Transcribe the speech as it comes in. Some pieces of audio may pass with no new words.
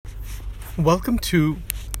Welcome to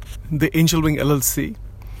the AngelWing LLC,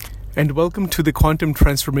 and welcome to the Quantum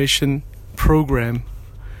Transformation Program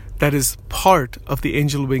that is part of the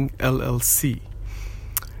AngelWing LLC.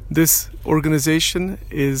 This organization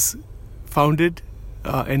is founded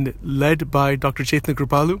and led by Dr. Chaitanya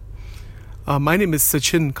Kripalu. My name is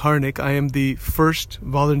Sachin Karnik. I am the first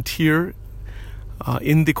volunteer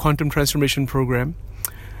in the Quantum Transformation Program.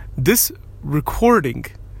 This recording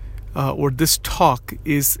or this talk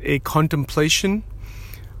is a contemplation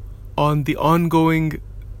on the ongoing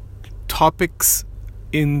topics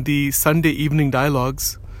in the Sunday evening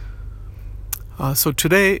dialogues. So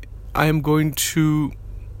today I am going to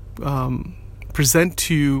present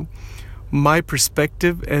to you my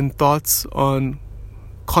perspective and thoughts on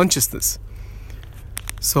consciousness.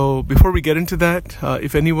 So before we get into that,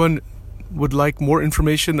 if anyone would like more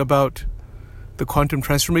information about the Quantum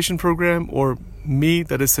Transformation Program or me,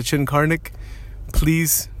 that is Sachin Karnik,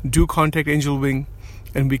 please do contact AngelWing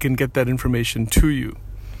and we can get that information to you.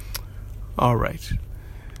 All right.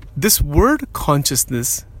 This word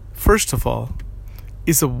consciousness, first of all,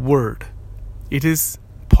 is a word. It is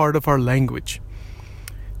part of our language.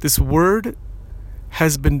 This word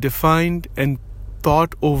has been defined and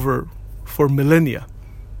thought over for millennia.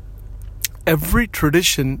 Every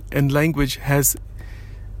tradition and language has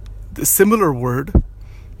the similar word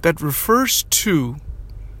that refers to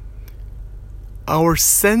our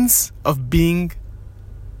sense of being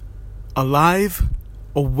alive,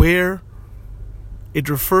 aware. It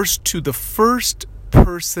refers to the first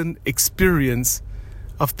person experience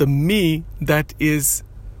of the me that is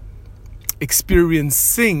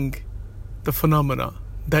experiencing the phenomena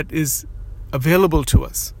that is available to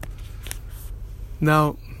us.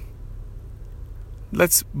 Now,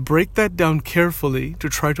 let's break that down carefully to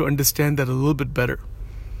try to understand that a little bit better.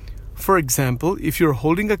 For example, if you're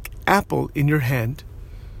holding an apple in your hand,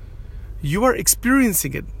 you are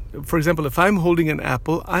experiencing it. For example, if I'm holding an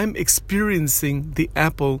apple, I'm experiencing the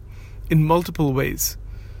apple in multiple ways.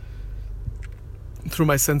 Through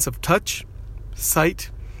my sense of touch, sight,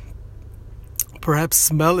 perhaps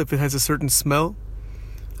smell if it has a certain smell.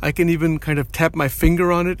 I can even kind of tap my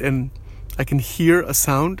finger on it and I can hear a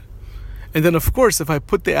sound. And then, of course, if I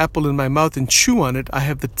put the apple in my mouth and chew on it, I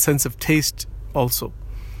have the sense of taste also,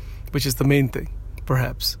 which is the main thing,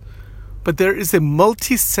 perhaps. But there is a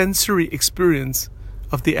multi-sensory experience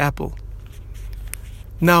of the apple.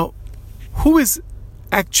 Now, who is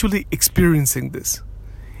actually experiencing this?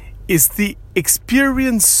 Is the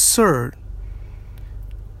experiencer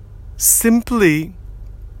simply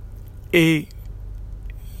a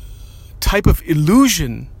type of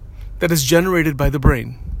illusion that is generated by the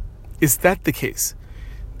brain? Is that the case?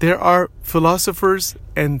 There are philosophers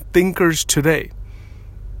and thinkers today,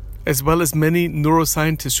 as well as many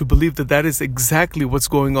neuroscientists who believe that that is exactly what's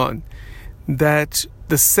going on. That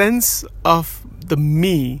the sense of the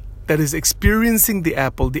me that is experiencing the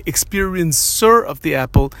apple, the experiencer of the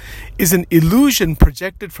apple, is an illusion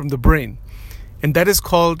projected from the brain. And that is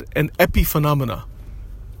called an epiphenomena.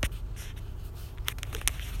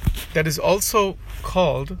 That is also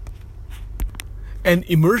called an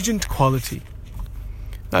emergent quality.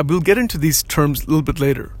 Now, we'll get into these terms a little bit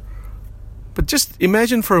later. But just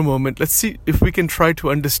imagine for a moment, let's see if we can try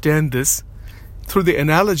to understand this through the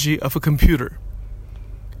analogy of a computer.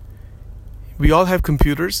 We all have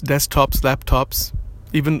computers, desktops, laptops,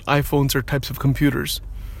 even iPhones are types of computers,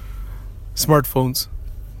 smartphones.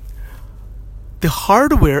 The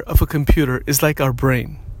hardware of a computer is like our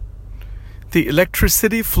brain. The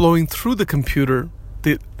electricity flowing through the computer,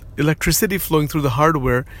 the electricity flowing through the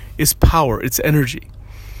hardware is power, it's energy.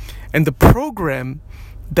 And the program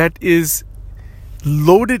that is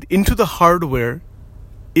loaded into the hardware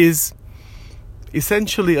is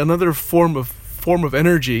essentially another form of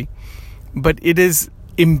energy, but it is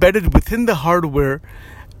embedded within the hardware,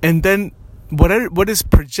 and then what is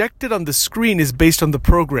projected on the screen is based on the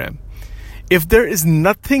program. If there is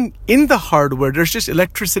nothing in the hardware, there's just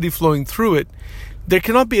electricity flowing through it, there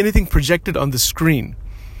cannot be anything projected on the screen.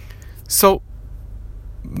 So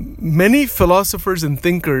many philosophers and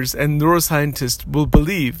thinkers and neuroscientists will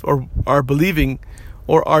believe or are believing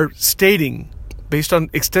or are stating, based on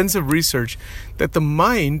extensive research, that the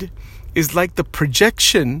mind is like the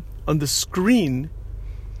projection on the screen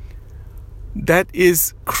that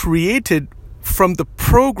is created from the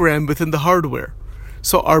program within the hardware.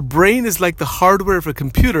 So our brain is like the hardware of a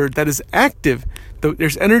computer that is active.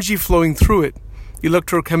 There's energy flowing through it,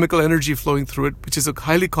 electrochemical energy flowing through it, which is a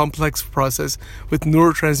highly complex process with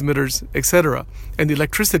neurotransmitters, etc., and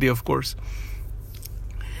electricity, of course.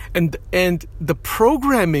 And the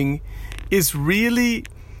programming is really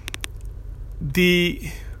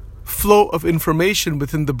the flow of information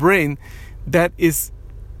within the brain that is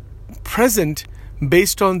present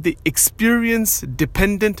based on the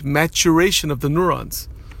experience-dependent maturation of the neurons.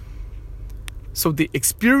 So the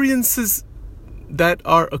experiences that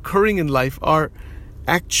are occurring in life are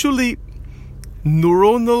actually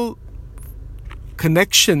neuronal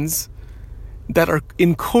connections that are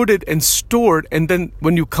encoded and stored, and then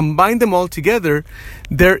when you combine them all together,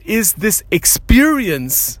 there is this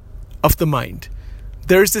experience of the mind.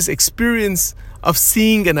 There is this experience of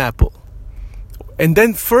seeing an apple. And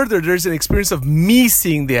then further, there's an experience of me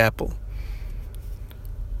seeing the apple.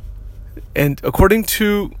 And according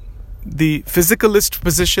to the physicalist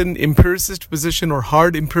position, empiricist position, or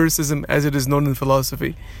hard empiricism as it is known in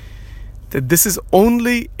philosophy, that this is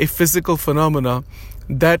only a physical phenomena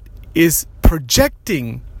that is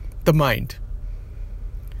projecting the mind.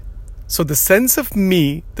 So the sense of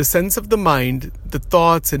me, the sense of the mind, the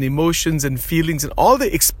thoughts and emotions and feelings and all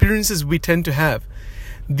the experiences we tend to have,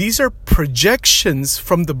 these are projections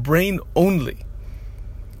from the brain only.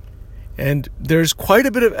 And there's quite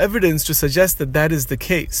a bit of evidence to suggest that that is the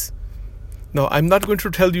case. Now, I'm not going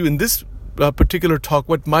to tell you in this particular talk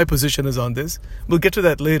what my position is on this. We'll get to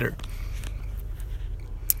that later.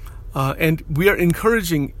 And we are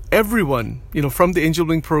encouraging everyone, from the Angel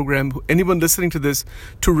Wing program, anyone listening to this,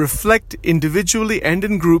 to reflect individually and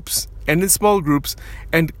in groups and in small groups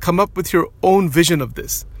and come up with your own vision of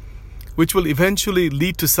this, which will eventually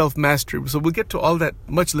lead to self-mastery. So we'll get to all that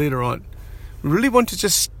much later on. We really want to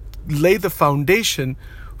just lay the foundation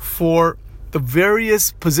for the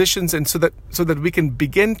various positions, and so that we can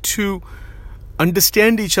begin to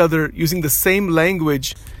understand each other using the same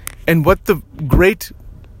language, and what the great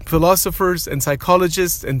philosophers and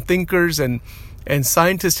psychologists and thinkers and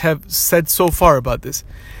scientists have said so far about this.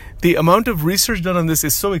 The amount of research done on this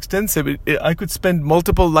is so extensive, I could spend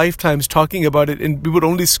multiple lifetimes talking about it, and we would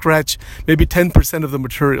only scratch maybe 10% of the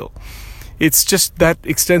material. It's just that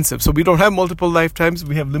extensive. So we don't have multiple lifetimes.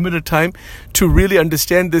 We have limited time to really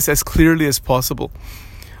understand this as clearly as possible.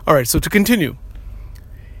 All right, so to continue.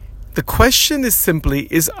 The question is simply,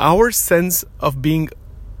 is our sense of being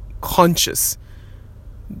conscious,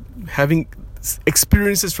 having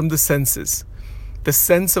experiences from the senses, the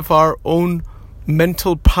sense of our own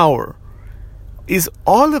mental power, is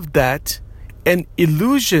all of that an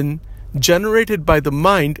illusion generated by the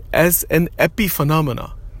mind as an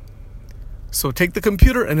epiphenomena? So take the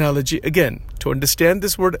computer analogy again. To understand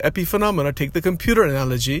this word epiphenomena, take the computer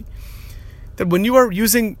analogy, that when you are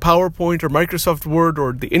using PowerPoint or Microsoft Word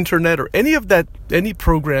or the internet or any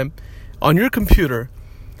program on your computer,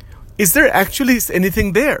 is there actually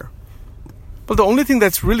anything there? Well, the only thing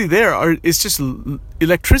that's really there is just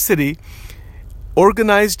electricity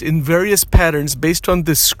organized in various patterns based on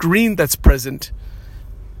the screen that's present.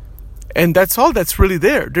 And that's all that's really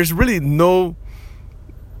there. There's really no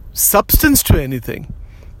substance to anything.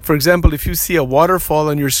 For example, if you see a waterfall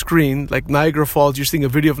on your screen, like Niagara Falls, you're seeing a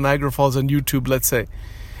video of Niagara Falls on YouTube, let's say.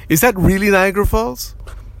 Is that really Niagara Falls?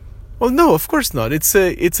 Well, no, of course not. It's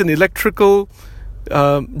an electrical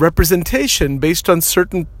representation based on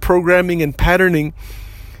certain programming and patterning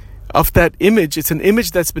of that image. It's an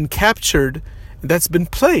image that's been captured, that's been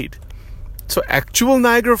played. So actual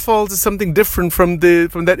Niagara Falls is something different from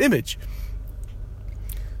that image.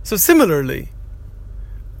 So similarly,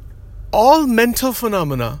 all mental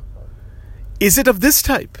phenomena, is it of this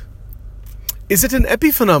type? Is it an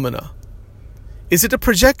epiphenomena? Is it a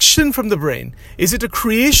projection from the brain? Is it a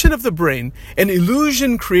creation of the brain, an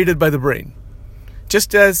illusion created by the brain?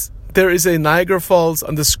 Just as there is a Niagara Falls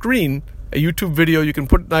on the screen, a YouTube video, you can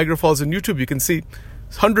put Niagara Falls on YouTube, you can see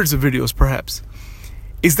hundreds of videos perhaps.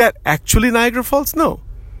 Is that actually Niagara Falls? No,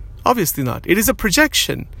 obviously not. It is a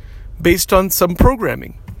projection based on some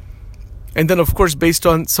programming. And then, of course, based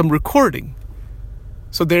on some recording.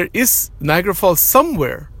 So there is Niagara Falls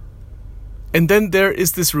somewhere. And then there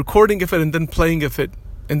is this recording of it and then playing of it.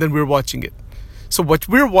 And then we're watching it. So what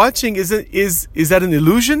we're watching, is that an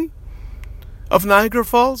illusion of Niagara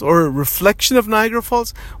Falls or a reflection of Niagara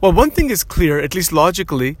Falls? Well, one thing is clear, at least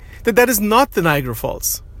logically, that is not the Niagara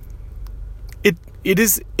Falls. It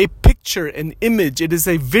is a picture, an image. It is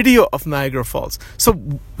a video of Niagara Falls. So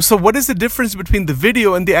what is the difference between the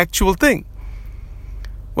video and the actual thing?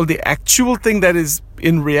 Well, the actual thing that is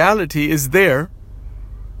in reality is there.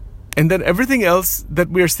 And then everything else that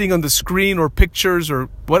we are seeing on the screen or pictures or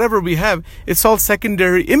whatever we have, it's all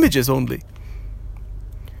secondary images only.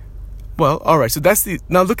 Well, all right. So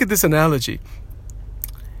now look at this analogy.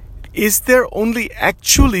 Is there only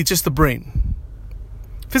actually just the brain?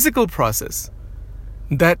 Physical process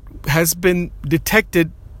that has been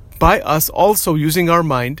detected by us also using our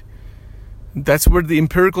mind, That's where the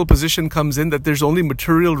empirical position comes in, that there's only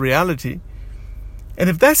material reality. And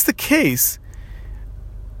if that's the case,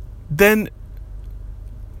 then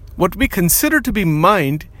what we consider to be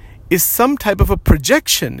mind is some type of a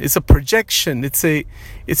projection. It's a projection. It's an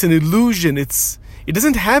illusion. It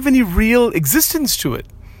doesn't have any real existence to it.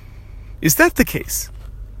 Is that the case?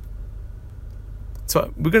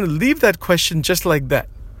 So we're going to leave that question just like that.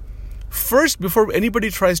 First, before anybody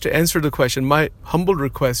tries to answer the question, my humble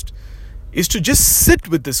request is to just sit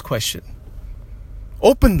with this question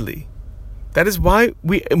openly. That is why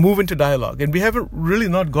we move into dialogue. And we haven't really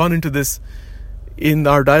not gone into this in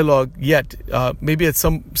our dialogue yet. Maybe at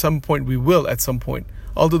some point we will at some point.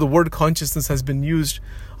 Although the word consciousness has been used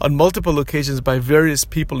on multiple occasions by various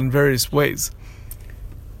people in various ways.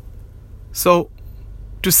 So,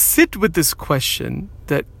 to sit with this question,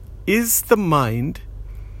 that is the mind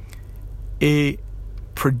a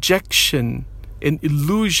projection, an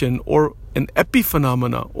illusion, or an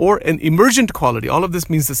epiphenomena, or an emergent quality? All of this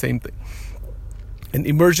means the same thing. An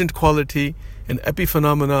emergent quality, an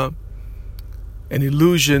epiphenomena, an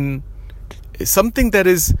illusion, something that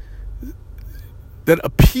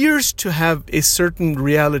appears to have a certain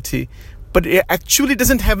reality, but it actually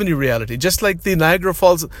doesn't have any reality. Just like the Niagara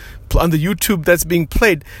Falls on the YouTube that's being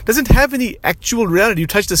played doesn't have any actual reality. You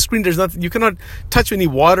touch the screen, there's nothing. You cannot touch any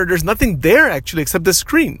water. There's nothing there actually except the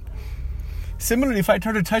screen. Similarly, if I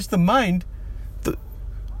try to touch the mind, the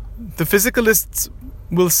physicalists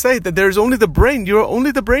will say that there's only the brain.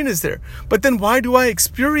 Only the brain is there. But then why do I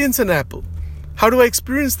experience an apple? How do I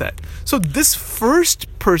experience that? So this first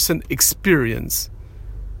person experience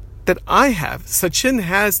that I have, Sachin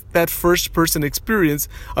has that first person experience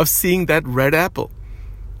of seeing that red apple.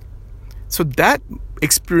 So that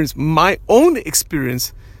experience, my own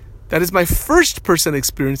experience, that is my first person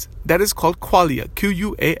experience, that is called qualia,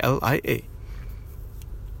 Qualia.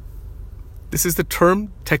 This is the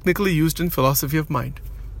term technically used in philosophy of mind.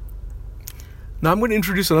 Now I'm going to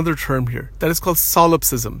introduce another term here that is called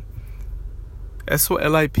solipsism.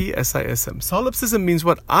 Solipsism. Solipsism means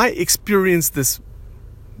what? I experience this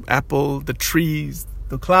apple, the trees,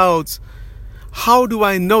 the clouds. How do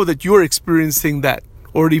I know that you're experiencing that?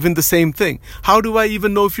 Or even the same thing? How do I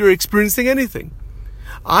even know if you're experiencing anything?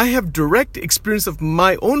 I have direct experience of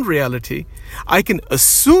my own reality. I can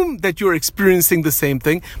assume that you're experiencing the same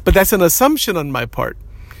thing, but that's an assumption on my part.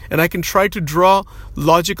 And I can try to draw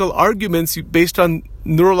logical arguments based on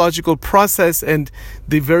neurological process and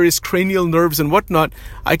the various cranial nerves and whatnot.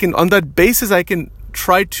 On that basis, I can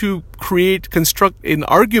try to construct an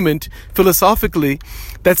argument philosophically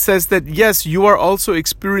that says that yes, you are also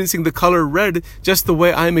experiencing the color red just the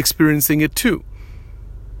way I'm experiencing it too.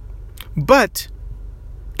 But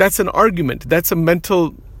that's an argument. That's a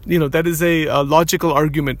mental, that is a logical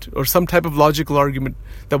argument or some type of logical argument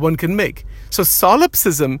that one can make. So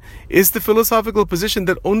solipsism is the philosophical position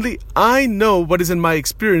that only I know what is in my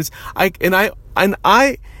experience.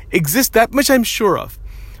 I exist, that much I'm sure of.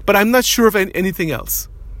 But I'm not sure of anything else.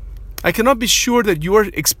 I cannot be sure that you are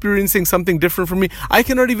experiencing something different from me. I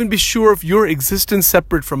cannot even be sure of your existence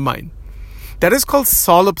separate from mine. That is called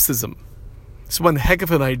solipsism. It's one heck of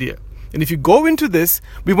an idea. And if you go into this,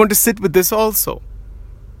 we want to sit with this also.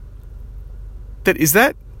 Is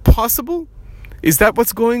that possible? Is that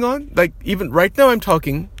what's going on? Like even right now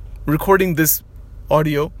I'm recording this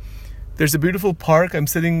audio. There's a beautiful park. I'm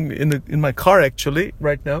sitting in my car actually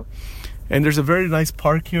right now. And there's a very nice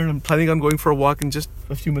park here. I'm planning on going for a walk in just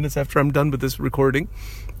a few minutes after I'm done with this recording.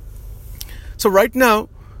 So right now,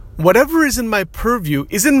 whatever is in my purview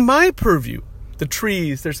is in my purview. The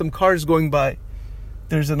trees, there's some cars going by.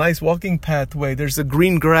 There's a nice walking pathway. There's a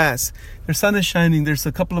green grass. The sun is shining. There's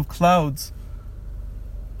a couple of clouds.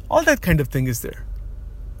 All that kind of thing is there.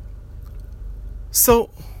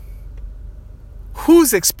 So,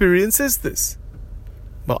 whose experience is this?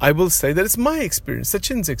 Well, I will say that it's my experience,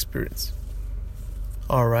 Sachin's experience.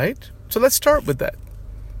 All right. So let's start with that.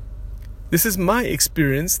 This is my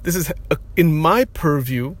experience. This is in my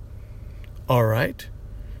purview. All right.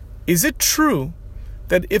 Is it true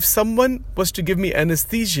that if someone was to give me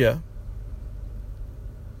anesthesia,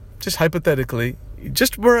 just hypothetically,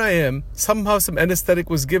 just where I am, somehow some anesthetic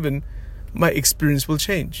was given, my experience will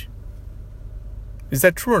change? Is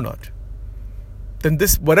that true or not? Then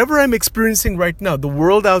whatever I'm experiencing right now, the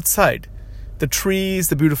world outside, the trees,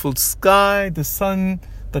 the beautiful sky, the sun,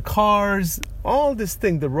 the cars, all this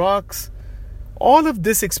thing, the rocks, all of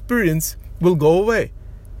this experience will go away.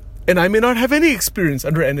 And I may not have any experience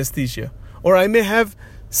under anesthesia. Or I may have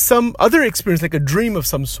some other experience, like a dream of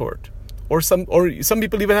some sort. Or some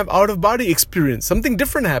people even have out-of-body experience. Something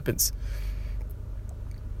different happens.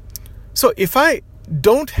 So if I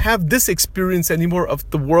don't have this experience anymore of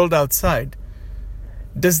the world outside,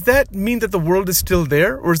 does that mean that the world is still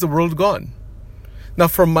there, or is the world gone? Now,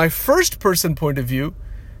 from my first person point of view,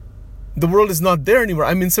 the world is not there anymore.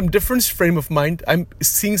 I'm in some different frame of mind. I'm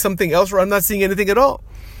seeing something else, or I'm not seeing anything at all.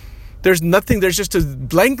 There's nothing. There's just a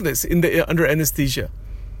blankness under anesthesia.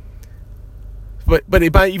 But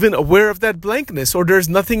am I even aware of that blankness, or there's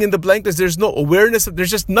nothing in the blankness? There's no awareness.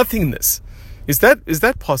 There's just nothingness. Is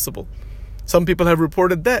that possible? Some people have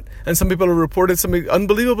reported that, and some people have reported some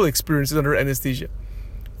unbelievable experiences under anesthesia.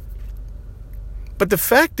 But the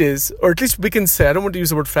fact is, or at least we can say, I don't want to use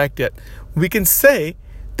the word fact yet, we can say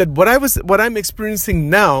that what I'm experiencing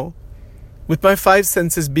now, with my five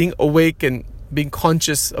senses being awake and being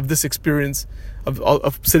conscious of this experience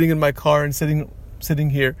of sitting in my car and sitting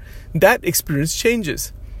here, that experience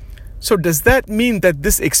changes. So does that mean that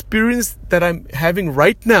this experience that I'm having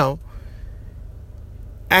right now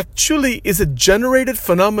actually is a generated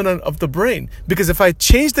phenomenon of the brain? Because if I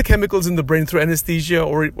change the chemicals in the brain through anesthesia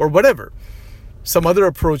or whatever, some other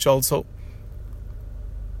approach also,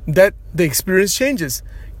 that the experience changes.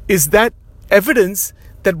 Is that evidence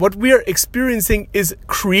that what we are experiencing is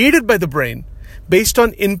created by the brain based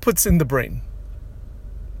on inputs in the brain?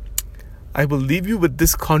 I will leave you with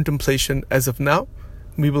this contemplation as of now.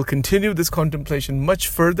 We will continue this contemplation much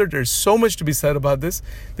further. There's so much to be said about this.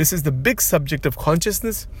 This is the big subject of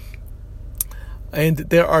consciousness. And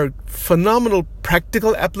there are phenomenal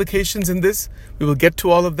practical applications in this. We will get to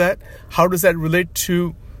all of that. How does that relate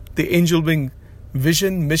to the Angel Wing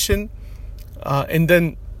vision, mission, and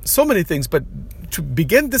then so many things. But to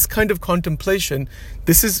begin this kind of contemplation,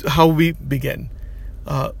 this is how we begin.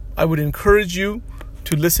 I would encourage you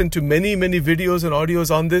to listen to many, many videos and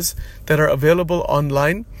audios on this that are available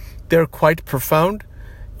online. They're quite profound.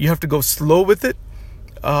 You have to go slow with it.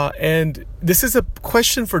 And this is a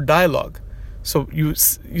question for dialogue. So you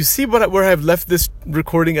see where I've left this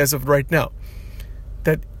recording as of right now.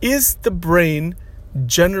 That is the brain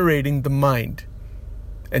generating the mind.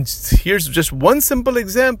 And here's just one simple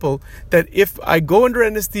example, that if I go under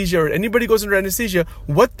anesthesia, or anybody goes under anesthesia,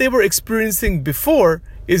 what they were experiencing before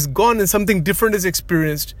is gone and something different is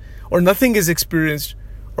experienced, or nothing is experienced,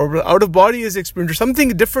 or out of body is experienced, or something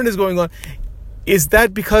different is going on. Is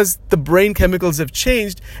that because the brain chemicals have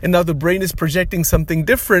changed and now the brain is projecting something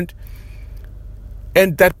different?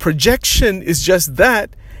 And that projection is just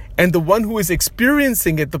that. And the one who is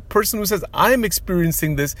experiencing it, the person who says, I'm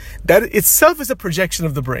experiencing this, that itself is a projection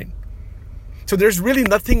of the brain. So there's really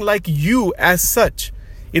nothing like you as such.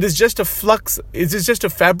 It is just a flux. It is just a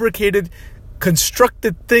fabricated,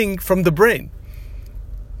 constructed thing from the brain.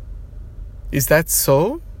 Is that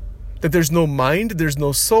so? That there's no mind, there's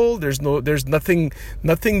no soul, there's nothing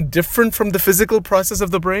different from the physical process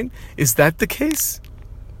of the brain? Is that the case?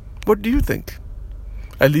 What do you think?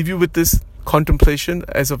 I leave you with this contemplation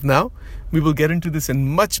as of now. We will get into this in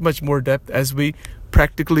much, much more depth as we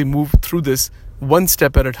practically move through this one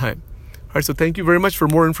step at a time. All right, so thank you very much. For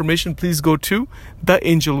more information, please go to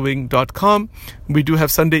theangelwing.com. We do have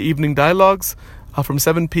Sunday evening dialogues from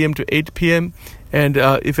 7 p.m. to 8 p.m. And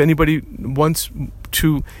if anybody wants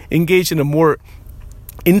to engage in a more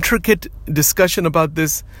intricate discussion about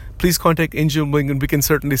this, please contact Angel Wing, and we can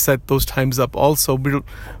certainly set those times up also.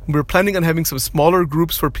 We're planning on having some smaller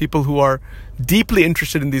groups for people who are deeply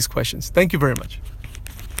interested in these questions. Thank you very much.